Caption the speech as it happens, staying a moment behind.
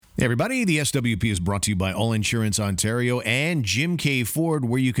Hey everybody, the SWP is brought to you by All Insurance Ontario and Jim K. Ford,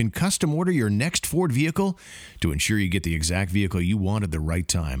 where you can custom order your next Ford vehicle to ensure you get the exact vehicle you want at the right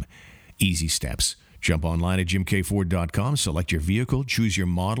time. Easy steps. Jump online at jimkford.com, select your vehicle, choose your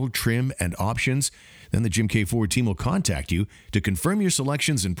model, trim, and options. Then the Jim K. Ford team will contact you to confirm your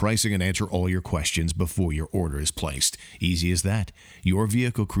selections and pricing and answer all your questions before your order is placed. Easy as that. Your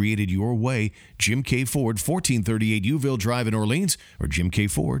vehicle created your way. Jim K. Ford, 1438 Uville Drive in Orleans, or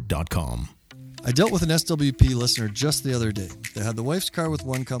jimkford.com. I dealt with an SWP listener just the other day. They had the wife's car with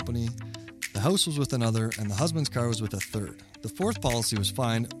one company, the house was with another, and the husband's car was with a third. The fourth policy was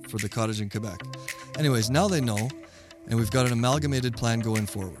fine for the cottage in Quebec. Anyways, now they know, and we've got an amalgamated plan going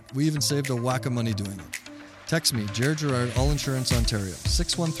forward. We even saved a whack of money doing it. Text me, Jared Gerard, All Insurance Ontario,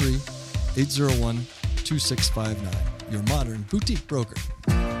 613-801-2659. Your modern boutique broker.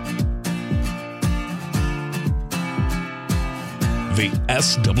 The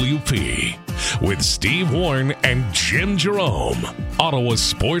SWP with Steve Warren and Jim Jerome. Ottawa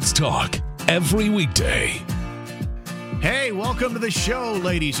Sports Talk every weekday. Hey, welcome to the show,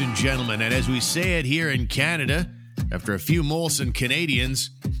 ladies and gentlemen. And as we say it here in Canada, after a few Molson Canadians,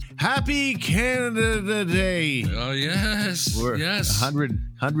 happy Cannnnnadaa Day. Oh, yes. We're yes.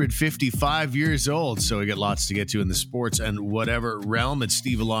 155 years old, so we got lots to get to in the sports and whatever realm. It's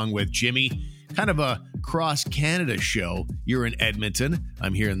Steve along with Jimmy. Kind of a cross-Canada show. You're in Edmonton.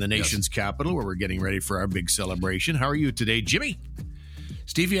 I'm here in the nation's capital, where we're getting ready for our big celebration. How are you today, Jimmy?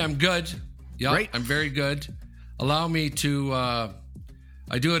 Stevie, I'm good. Yeah, Great. I'm very good. Allow me to, I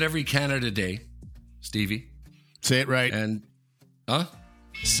do it every Canada Day, Stevie. Say it right. And,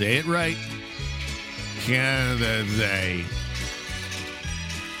 Say it right. Cannnnnadaa Day.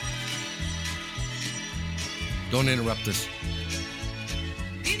 Don't interrupt this.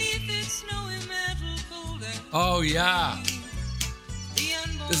 Oh, yeah.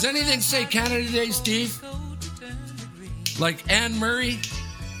 Does anything say Canada Day, Steve? Like Anne Murray?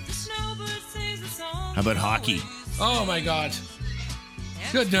 How about hockey? Oh, my God.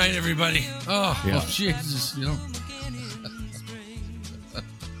 Good night, everybody. Oh, Yeah. oh Jesus, you know.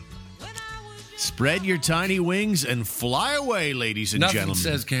 Spread your tiny wings and fly away, ladies and Nothing gentlemen.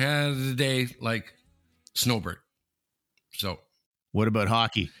 says Canada Day like Snowbird. So, What about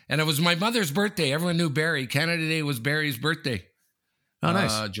hockey? and it was my mother's birthday. Everyone knew Barry. Canada Day was Barry's birthday. Oh,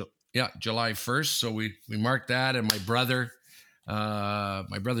 nice. July 1st. So we marked that. And my brother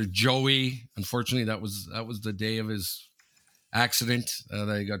Joey, unfortunately, that was the day of his accident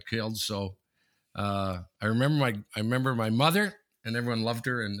that he got killed. So I remember my mother, and everyone loved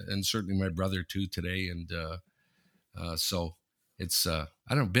her, and certainly my brother too today. And so it's I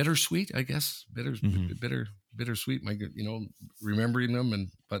don't know, bittersweet, I guess. Bittersweet. Remembering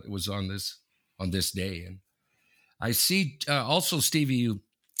them, but it was on this day. And I see also, Stevie,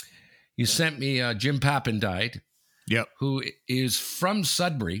 you sent me Jim Pappin died. Yep. Who is from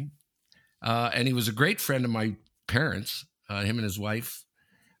Sudbury, and he was a great friend of my parents, him and his wife.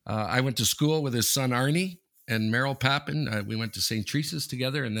 I went to school with his son Arnie and Merrill Pappin. We went to St. Teresa's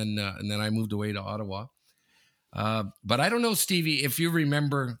together, and then I moved away to Ottawa. But I don't know, Stevie, if you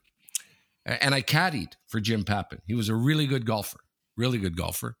remember, and I caddied for Jim Pappin. He was a really good golfer,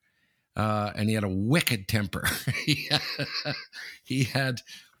 and he had a wicked temper. We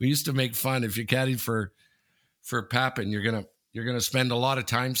used to make fun if you caddied for Pappin, you're gonna spend a lot of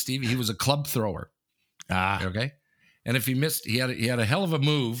time, Stevie. He was a club thrower. Okay. And if he missed, he had a hell of a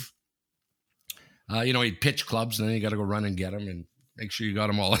move. He'd pitch clubs, and then you got to go run and get them and make sure you got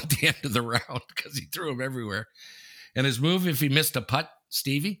them all at the end of the round, because he threw them everywhere. And his move, if he missed a putt,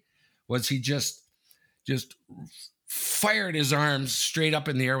 Stevie, was he just fired his arms straight up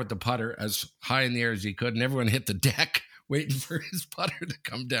in the air with the putter, as high in the air as he could, and everyone hit the deck waiting for his putter to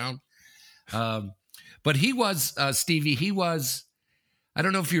come down. But he was, Stevie, I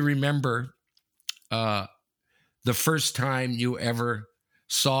don't know if you remember the first time you ever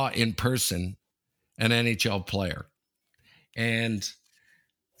saw in person an NHL player. And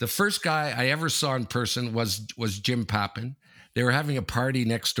the first guy I ever saw in person was Jim Pappin. They were having a party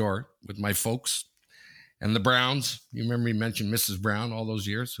next door with my folks and the Browns. You remember me mentioned Mrs. Brown all those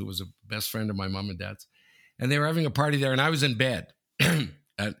years, who was a best friend of my mom and dad's. And they were having a party there, and I was in bed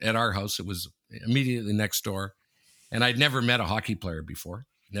at our house. It was immediately next door. And I'd never met a hockey player before.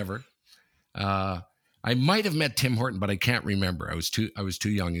 Never. I might have met Tim Horton, but I can't remember. I was too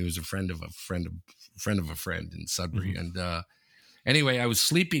young. He was a friend of a friend in Sudbury. Mm-hmm. And anyway, I was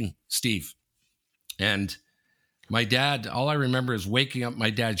sleeping, Steve. And my dad, all I remember is waking up, my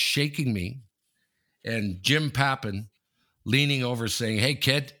dad shaking me, and Jim Pappin leaning over saying, "Hey,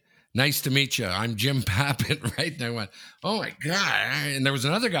 kid, nice to meet you. I'm Jim Pappin, right? And I went, oh my God. And there was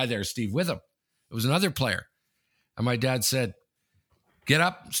another guy there, Steve, with him. It was another player. And my dad said, get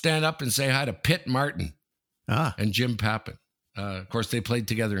up, stand up, and say hi to Pitt Martin and Jim Pappin. Of course, they played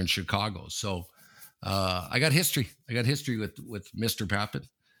together in Chicago. So I got history. I got history with Mr. Pappin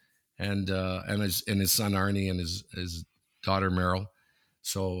and his son Arnie and his daughter Meryl.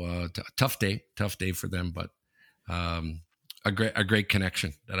 So tough day for them, but a great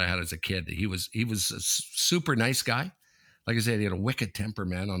connection that I had as a kid. He was a super nice guy. Like I said, he had a wicked temper,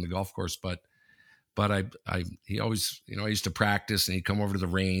 man, on the golf course. But he always, I used to practice, and he'd come over to the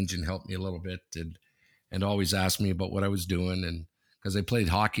range and help me a little bit, and always ask me about what I was doing, and because I played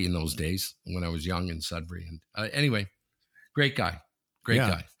hockey in those days when I was young in Sudbury. And anyway, great guy.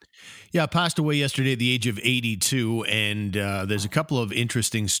 Yeah, passed away yesterday at the age of 82, and there's a couple of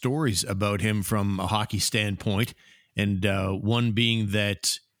interesting stories about him from a hockey standpoint, and one being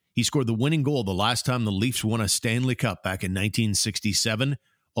that he scored the winning goal the last time the Leafs won a Stanley Cup back in 1967,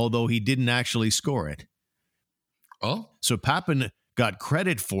 although he didn't actually score it. Oh? So Pappin got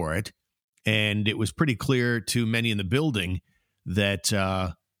credit for it, and it was pretty clear to many in the building that,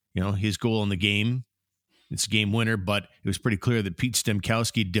 his goal in the game, it's a game winner, but it was pretty clear that Pete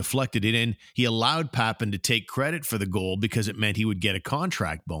Stemkowski deflected it in. He allowed Pappin to take credit for the goal because it meant he would get a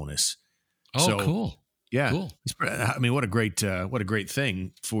contract bonus. Oh, so, cool. Yeah. Cool. I mean, what a great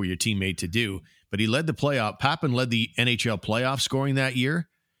thing for your teammate to do. But he led the playoff. Pappin led the NHL playoff scoring that year.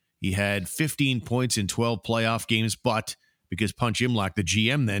 He had 15 points in 12 playoff games, but because Punch Imlach, the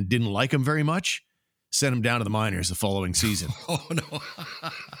GM then, didn't like him very much, sent him down to the minors the following season. Oh, no.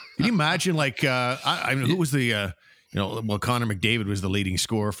 Can you imagine, who was the, Connor McDavid was the leading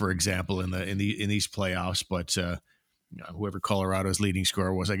scorer, for example, in these playoffs, but whoever Colorado's leading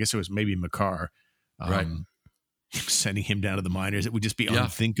scorer was, I guess it was maybe Makar. Right. Sending him down to the minors, it would just be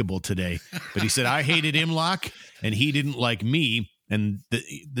unthinkable today. But he said, I hated Imlach, and he didn't like me. And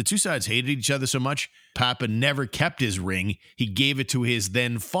the two sides hated each other so much, Pappin never kept his ring. He gave it to his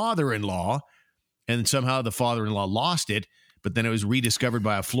then father-in-law, and somehow the father-in-law lost it, but then it was rediscovered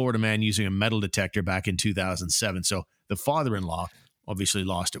by a Florida man using a metal detector back in 2007. So the father-in-law obviously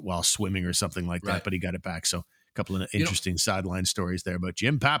lost it while swimming or something like that, but he got it back. So a couple of interesting sideline stories there. But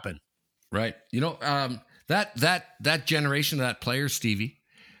Jim Pappin. Right. That generation of that player, Stevie,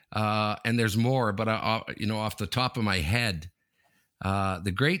 and there's more, but off the top of my head,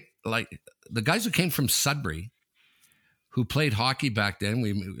 the guys who came from Sudbury, who played hockey back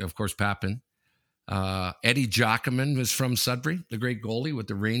then, of course, Pappin, Eddie Jockerman was from Sudbury, the great goalie with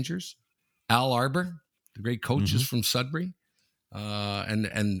the Rangers. Al Arbor, the great coach, is from Sudbury.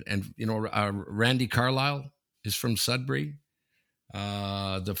 Randy Carlisle is from Sudbury.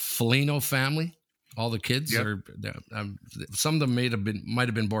 The Foligno family, all the kids are. Some of them might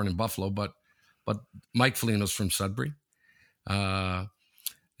have been born in Buffalo, but Mike Foligno's from Sudbury. There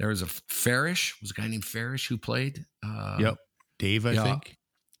was a Farish, was a guy named Farish who played. Dave, I think.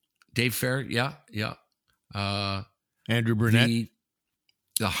 Dave Farish, Andrew Burnett.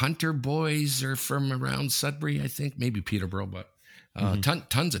 The Hunter boys are from around Sudbury, I think, maybe Peterborough, but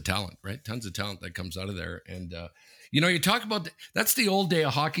tons of talent, right? Tons of talent that comes out of there. And, you talk about, that's the old day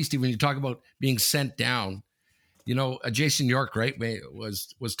of hockey, Steve, when you talk about being sent down. Jason York, right,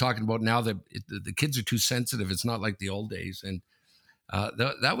 was talking about now that the kids are too sensitive. It's not like the old days. And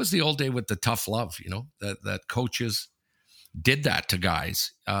that was the old day with the tough love, that coaches did that to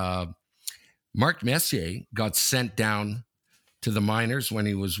guys. Mark Messier got sent down to the minors when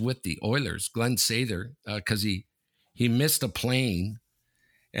he was with the Oilers, Glenn Sather, because he missed a plane,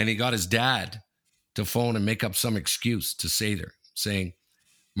 and he got his dad to phone and make up some excuse to Sather, saying,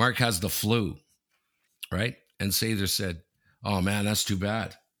 Mark has the flu, right? And Sather said, oh, man, that's too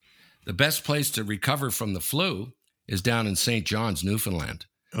bad. The best place to recover from the flu is down in St. John's, Newfoundland.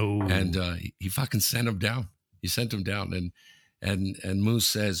 Oh. And he fucking sent him down. He sent him down. And Moose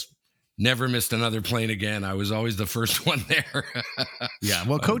says, never missed another plane again. I was always the first one there. Yeah.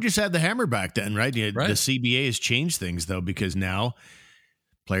 Well, coaches had the hammer back then, right? The CBA has changed things, though, because now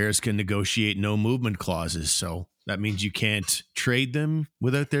players can negotiate no movement clauses. So that means you can't trade them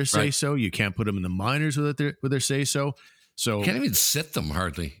without their say-so. You can't put them in the minors without their say-so. So you can't even sit them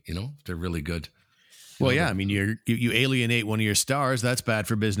hardly, they're really good. Well, yeah, I mean, you alienate one of your stars. That's bad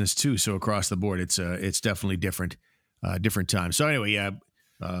for business too. So across the board, it's definitely different times. So anyway,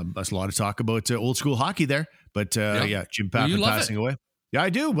 that's a lot of talk about old school hockey there. But Jim Pappin passing away. Yeah, I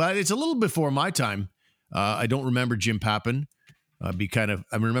do, but it's a little before my time. I don't remember Jim Pappin. I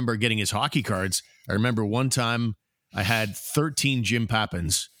remember getting his hockey cards. I remember one time I had 13 Jim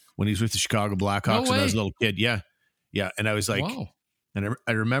Pappins when he was with the Chicago Blackhawks when I was a little kid. Yeah. And I was like, wow. And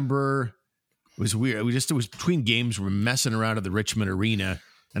I remember it was weird. It was between games. We were messing around at the Richmond Arena,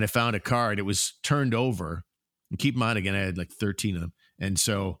 and I found a card. It was turned over. And keep in mind, again, I had like 13 of them. And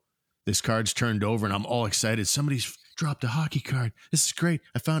so this card's turned over, and I'm all excited. Somebody's dropped a hockey card. This is great.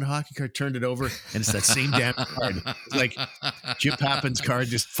 I found a hockey card, turned it over, and it's that same damn card. It's like Jim Pappin's card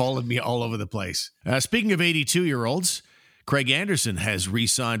just followed me all over the place. Speaking of 82-year-olds, Craig Anderson has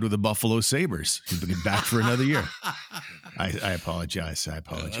re-signed with the Buffalo Sabres. He's been back for another year. I apologize.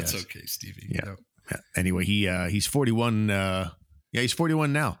 That's okay, Stevie. Yeah. Anyway, he's 41. He's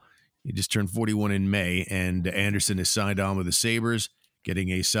 41 now. He just turned 41 in May, and Anderson is signed on with the Sabres,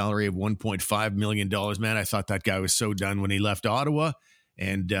 getting a salary of $1.5 million. Man, I thought that guy was so done when he left Ottawa,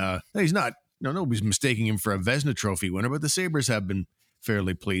 and he's not. Nobody's mistaking him for a Vezina Trophy winner, but the Sabres have been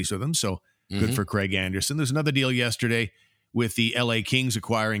fairly pleased with him, so good for Craig Anderson. There's another deal yesterday with the LA Kings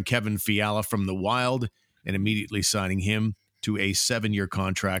acquiring Kevin Fiala from the Wild and immediately signing him to a 7-year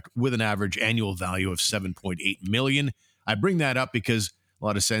contract with an average annual value of $7.8 million. I bring that up because a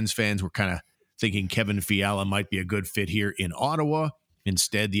lot of Sens fans were kind of thinking Kevin Fiala might be a good fit here in Ottawa.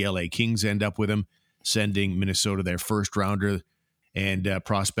 Instead, the LA Kings end up with him, sending Minnesota their first rounder and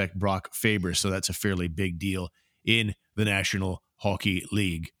prospect Brock Faber. So that's a fairly big deal in the National Hockey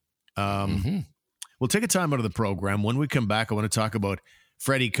League. We'll take a time out of the program. When we come back, I want to talk about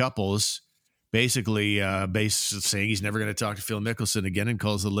Freddy Couples, basically saying he's never going to talk to Phil Mickelson again and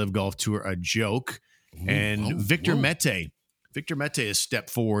calls the LIV Golf Tour a joke. Victor Mete has stepped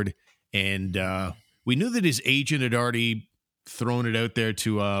forward, and we knew that his agent had already thrown it out there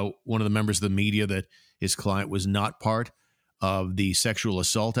to one of the members of the media that his client was not part of the sexual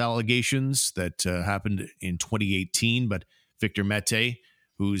assault allegations that happened in 2018. But Victor Mete,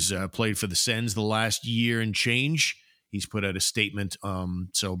 who's played for the Sens the last year and change, he's put out a statement.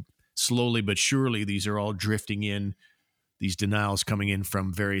 So slowly but surely, these are all drifting in, these denials coming in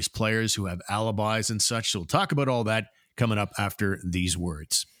from various players who have alibis and such. So we'll talk about all that coming up after these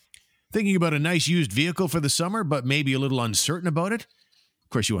words. Thinking about a nice used vehicle for the summer, but maybe a little uncertain about it? Of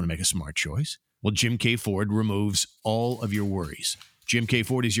course, you want to make a smart choice. Well, Jim K. Ford removes all of your worries. Jim K.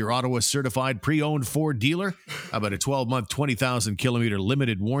 Ford is your Ottawa certified pre-owned Ford dealer. About a 12-month, 20,000-kilometer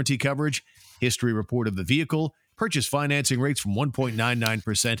limited warranty coverage, history report of the vehicle, purchase financing rates from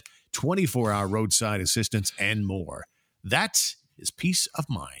 1.99%, 24-hour roadside assistance, and more. That is peace of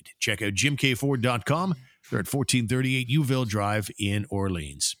mind. Check out jimkford.com. They're at 1438 Uville Drive in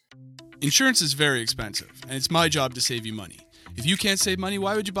Orleans. Insurance is very expensive, and it's my job to save you money. If you can't save money,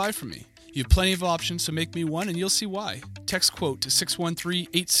 why would you buy from me? You have plenty of options, so make me one, and you'll see why. Text QUOTE to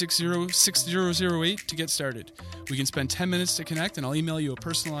 613-860-6008 to get started. We can spend 10 minutes to connect, and I'll email you a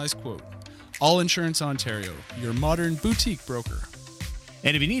personalized quote. All Insurance Ontario, your modern boutique broker.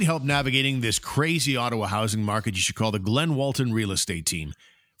 And if you need help navigating this crazy Ottawa housing market, you should call the Glenn Walton Real Estate Team.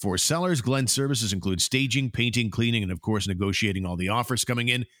 For sellers, Glenn's services include staging, painting, cleaning, and of course, negotiating all the offers coming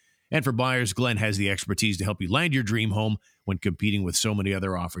in. And for buyers, Glenn has the expertise to help you land your dream home when competing with so many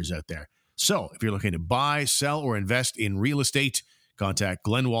other offers out there. So if you're looking to buy, sell, or invest in real estate, contact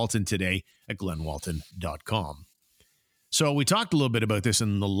Glenn Walton today at glennwalton.com. So we talked a little bit about this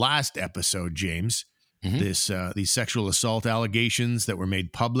in the last episode, James. These sexual assault allegations that were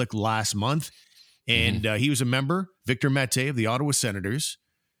made public last month. And he was a member, Victor Mete of the Ottawa Senators.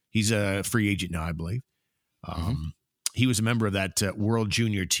 He's a free agent now, I believe. He was a member of that World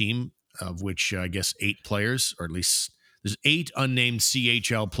Junior team, of which I guess 8 players, or at least there's 8 unnamed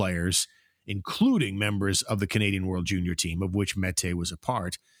CHL players, including members of the Canadian World Junior team, of which Mete was a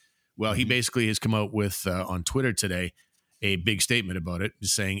part. Well, he basically has come out with, on Twitter today, a big statement about it,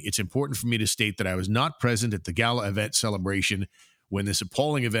 saying, "It's important for me to state that I was not present at the gala event celebration when this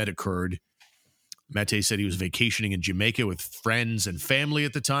appalling event occurred." Mete said he was vacationing in Jamaica with friends and family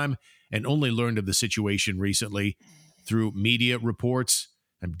at the time and only learned of the situation recently through media reports.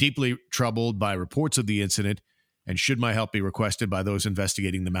 I'm deeply troubled by reports of the incident, and should my help be requested by those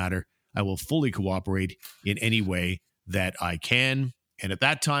investigating the matter, I will fully cooperate in any way that I can. And at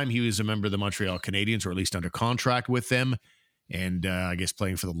that time, he was a member of the Montreal Canadiens, or at least under contract with them, and I guess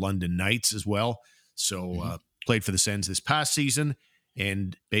playing for the London Knights as well. So played for the Sens this past season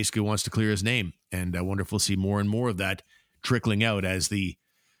and basically wants to clear his name. And I wonder if we'll see more and more of that trickling out as the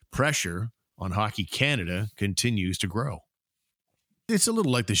pressure on Hockey Canada continues to grow. It's a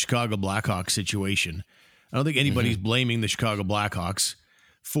little like the Chicago Blackhawks situation. I don't think anybody's blaming the Chicago Blackhawks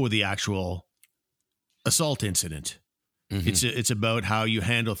for the actual assault incident. It's about how you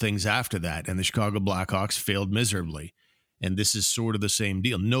handle things after that. And the Chicago Blackhawks failed miserably. And this is sort of the same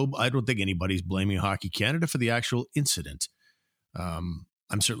deal. No, I don't think anybody's blaming Hockey Canada for the actual incident. I'm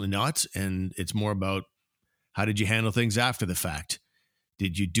certainly not. And it's more about how did you handle things after the fact?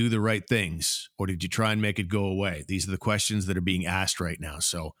 Did you do the right things, or did you try and make it go away? These are the questions that are being asked right now.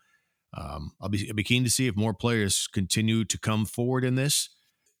 So I'll be keen to see if more players continue to come forward in this.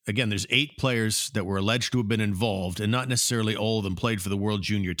 Again, there's 8 players that were alleged to have been involved, and not necessarily all of them played for the World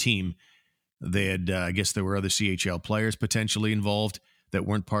Junior team. They had, I guess there were other CHL players potentially involved that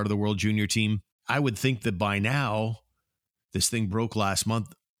weren't part of the World Junior team. I would think that by now, this thing broke last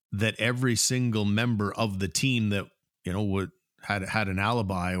month, that every single member of the team that, had an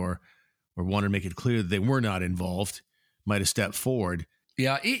alibi or wanted to make it clear that they were not involved might have stepped forward.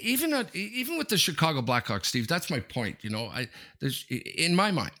 Yeah, even with the Chicago Blackhawks, Steve, that's my point. There's, in my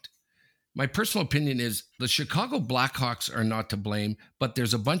mind, my personal opinion is the Chicago Blackhawks are not to blame, but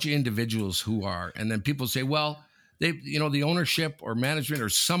there's a bunch of individuals who are. And then people say, well, the ownership or management or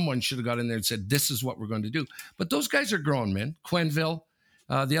someone should have got in there and said, this is what we're going to do. But those guys are grown men. Quenneville,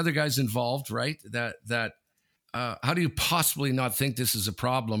 the other guys involved, right? How do you possibly not think this is a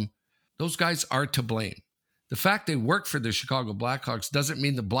problem? Those guys are to blame. The fact they work for the Chicago Blackhawks doesn't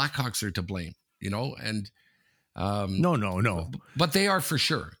mean the Blackhawks are to blame, and no. But they are for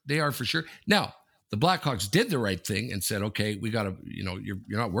sure. They are for sure. Now, the Blackhawks did the right thing and said, okay, we got to, you're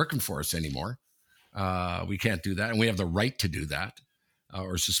not working for us anymore. We can't do that. And we have the right to do that,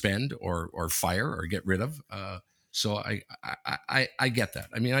 or suspend or fire or get rid of. So I get that.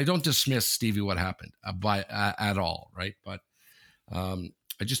 I mean, I don't dismiss, Stevie, what happened at all, right? But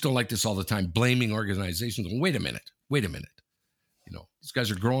I just don't like this all the time, blaming organizations. Wait a minute. These guys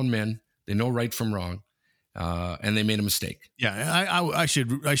are grown men. They know right from wrong, and they made a mistake. Yeah, I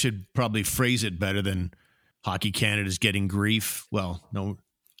should probably phrase it better than Hockey Canada's getting grief. Well, no,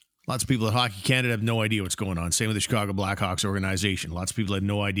 lots of people at Hockey Canada have no idea what's going on. Same with the Chicago Blackhawks organization. Lots of people had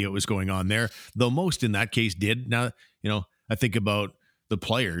no idea what was going on there, though most in that case did. Now, I think about the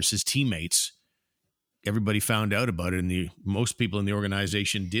players, his teammates. Everybody found out about it, and most people in the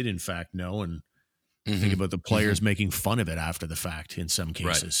organization did, in fact, know. And think about the players making fun of it after the fact. In some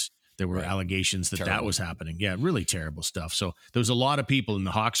cases, there were allegations that was happening. Yeah, really terrible stuff. So there was a lot of people in the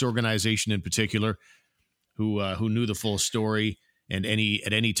Hawks organization, in particular, who knew the full story. And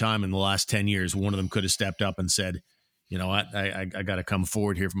at any time in the last 10 years, one of them could have stepped up and said, I got to come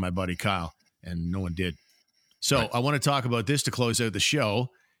forward here for my buddy Kyle, and no one did. So I want to talk about this to close out the show.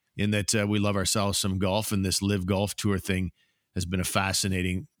 In that we love ourselves some golf, and this LIV Golf Tour thing has been a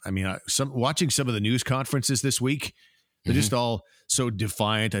fascinating. I mean, watching some of the news conferences this week, they're just all so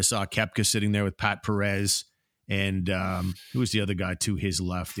defiant. I saw Koepka sitting there with Pat Perez, and who was the other guy to his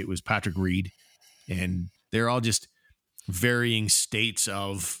left? It was Patrick Reed, and they're all just varying states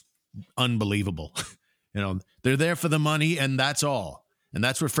of unbelievable. They're there for the money, and that's all. And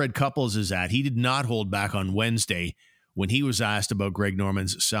that's where Fred Couples is at. He did not hold back on Wednesday when he was asked about Greg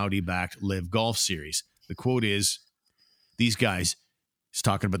Norman's Saudi-backed LIV Golf Series. The quote is, these guys, he's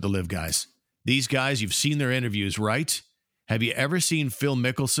talking about the LIV guys, these guys, you've seen their interviews, right? Have you ever seen Phil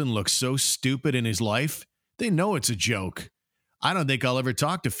Mickelson look so stupid in his life? They know it's a joke. I don't think I'll ever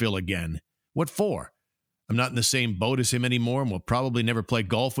talk to Phil again. What for? I'm not in the same boat as him anymore, and will probably never play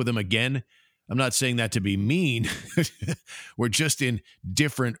golf with him again. I'm not saying that to be mean. We're just in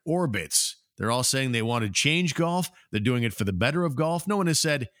different orbits. They're all saying they want to change golf. They're doing it for the better of golf. No one has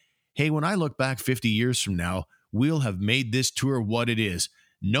said, hey, when I look back 50 years from now, we'll have made this tour what it is.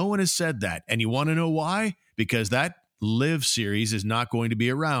 No one has said that. And you want to know why? Because that LIV series is not going to be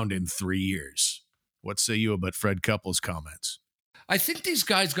around in 3 years. What say you about Fred Couples' comments? I think these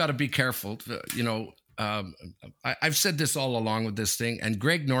guys got to be careful. I've said this all along with this thing, and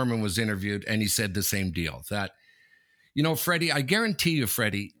Greg Norman was interviewed, and he said the same deal. That, Freddie, I guarantee you,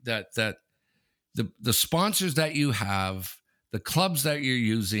 Freddie, that the sponsors that you have, the clubs that you're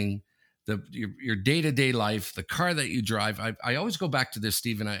using, your day-to-day life, the car that you drive. I always go back to this,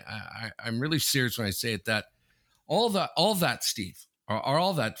 Steve, and I'm really serious when I say it, that all that, Steve, or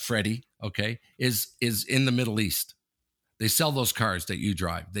all that, Freddie, okay, is in the Middle East. They sell those cars that you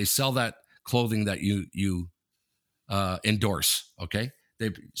drive. They sell that clothing that you endorse, okay?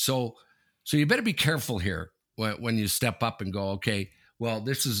 So you better be careful here when you step up and go, okay, well,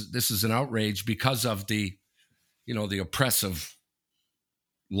 this is an outrage because of the oppressive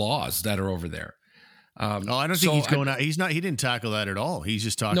laws that are over there. I don't think he's going out. He didn't tackle that at all. He's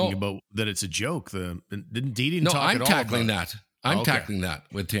just talking about that it's a joke. He didn't talk at all. I'm tackling that. I'm tackling that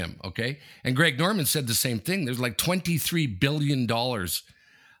with him. Okay. And Greg Norman said the same thing. There's like $23 billion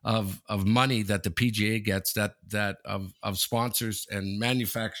of money that the PGA gets that of sponsors and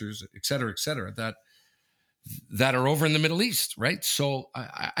manufacturers, et cetera, that are over in the Middle East. Right. So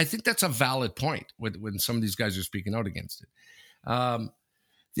I think that's a valid point when some of these guys are speaking out against it.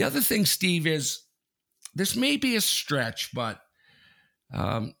 The other thing, Steve, is this may be a stretch, but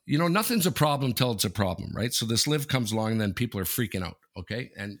Nothing's a problem till it's a problem, right? So this LIV comes along and then people are freaking out,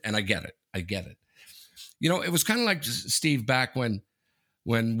 okay? And I get it. It was kind of like, Steve, back when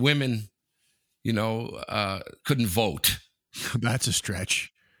women, couldn't vote. That's a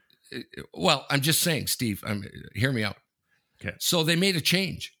stretch. Well, I'm just saying, Steve, hear me out. Okay. So they made a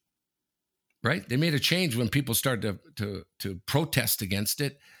change, right? They made a change when people started to protest against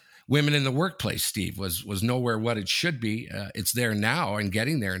it. Women in the workplace, Steve, was nowhere what it should be. It's there now and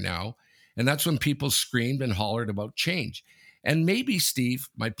getting there now. And that's when people screamed and hollered about change. And maybe, Steve,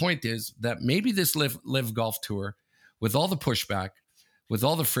 my point is that maybe this LIV Golf Tour, with all the pushback, with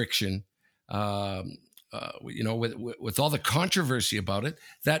all the friction, with all the controversy about it,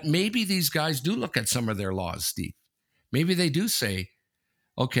 that maybe these guys do look at some of their laws, Steve. Maybe they do say,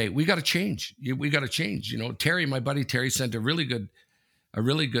 okay, we got to change. We got to change. Terry, my buddy Terry, sent a really good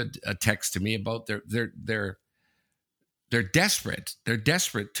text to me about they're desperate. They're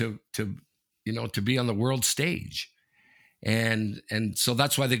desperate to be on the world stage. And so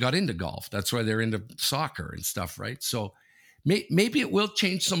that's why they got into golf. That's why they're into soccer and stuff, right? So maybe it will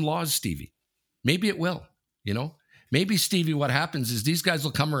change some laws, Stevie. Maybe it will, Maybe, Stevie, what happens is these guys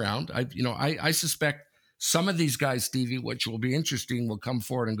will come around. I suspect some of these guys, Stevie, which will be interesting, will come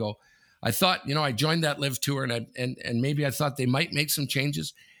forward and go, I thought, I joined that LIV Tour and maybe I thought they might make some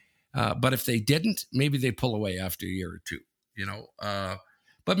changes. But if they didn't, maybe they pull away after a year or two,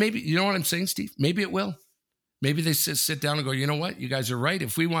 But maybe, you know what I'm saying, Steve? Maybe it will. Maybe they sit down and go, you know what? You guys are right.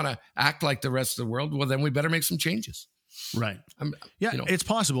 If we want to act like the rest of the world, well, then we better make some changes. Right. It's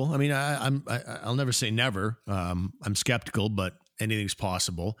possible. I mean, I'll never say never. I'm skeptical, but anything's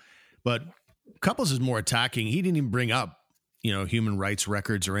possible. But Couples is more attacking. He didn't even bring up, human rights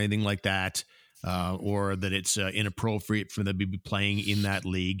records or anything like that, or that it's inappropriate for them to be playing in that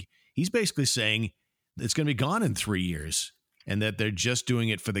league. He's basically saying it's going to be gone in 3 years and that they're just doing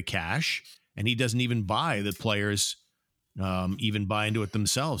it for the cash. And he doesn't even buy the players, even buy into it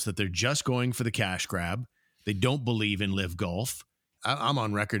themselves, that they're just going for the cash grab. They don't believe in LIV Golf. I'm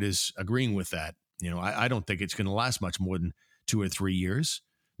on record as agreeing with that. I don't think it's going to last much more than 2 or 3 years.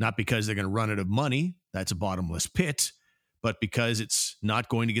 Not because they're going to run out of money. That's a bottomless pit. But because it's not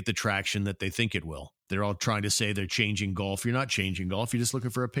going to get the traction that they think it will. They're all trying to say they're changing golf. You're not changing golf. You're just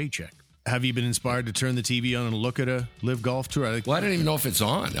looking for a paycheck. Have you been inspired to turn the TV on and look at a LIV Golf Tour? I don't even know if it's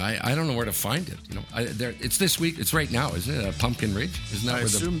on. I don't know where to find it. It's this week. It's right now, isn't it? Pumpkin Ridge? Isn't that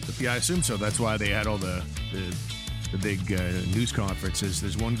I assume so. That's why they had all the big news conferences.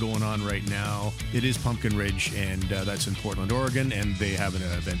 There's one going on right now. It is Pumpkin Ridge, and that's in Portland, Oregon, and they have an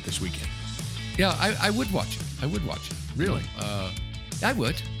event this weekend. Yeah, I would watch it. Really? I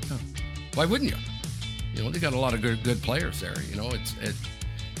would. Oh. Why wouldn't you? They got a lot of good players there.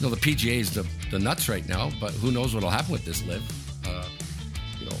 The PGA is the nuts right now, but who knows what'll happen with this LIV?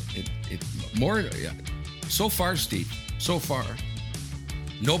 So far, Steve. So far,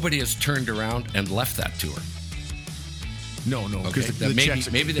 nobody has turned around and left that tour. No, because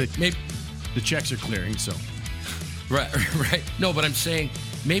the checks are clearing. So, right. No, but I'm saying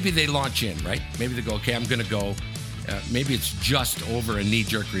maybe they launch in, right? Maybe they go, okay, I'm going to go. Maybe it's just over a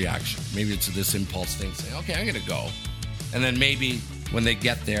knee-jerk reaction. Maybe it's this impulse thing, saying, okay, I'm going to go, and then maybe when they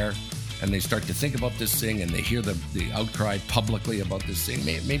get there and they start to think about this thing and they hear the outcry publicly about this thing,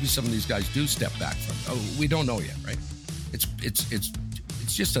 maybe some of these guys do step back from it. Oh, we don't know yet, right?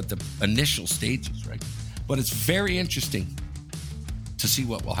 It's just at the initial stages, right? But it's very interesting to see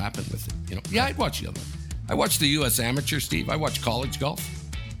what will happen with it. Yeah, I'd watch the other one. I watch the U.S. Amateur, Steve. I watch college golf.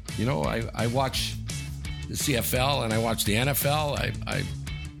 I watch the CFL and I watch the NFL.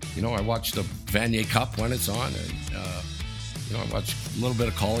 I watch the Vanier Cup when it's on, and I watch a little bit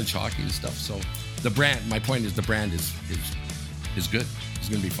of college hockey and stuff. So my point is the brand is good. It's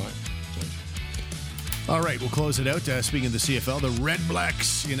going to be fine. All right, we'll close it out. Speaking of the CFL, the Red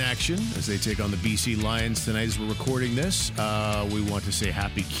Blacks in action as they take on the BC Lions tonight as we're recording this. We want to say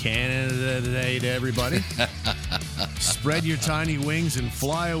happy Cannnnnadaa Day to everybody. Spread your tiny wings and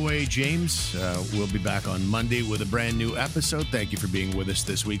fly away, James. We'll be back on Monday with a brand new episode. Thank you for being with us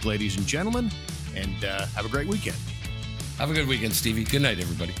this week, ladies and gentlemen, and have a great weekend. Have a good weekend, Stevie. Good night,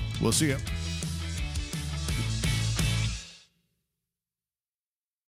 everybody. We'll see you.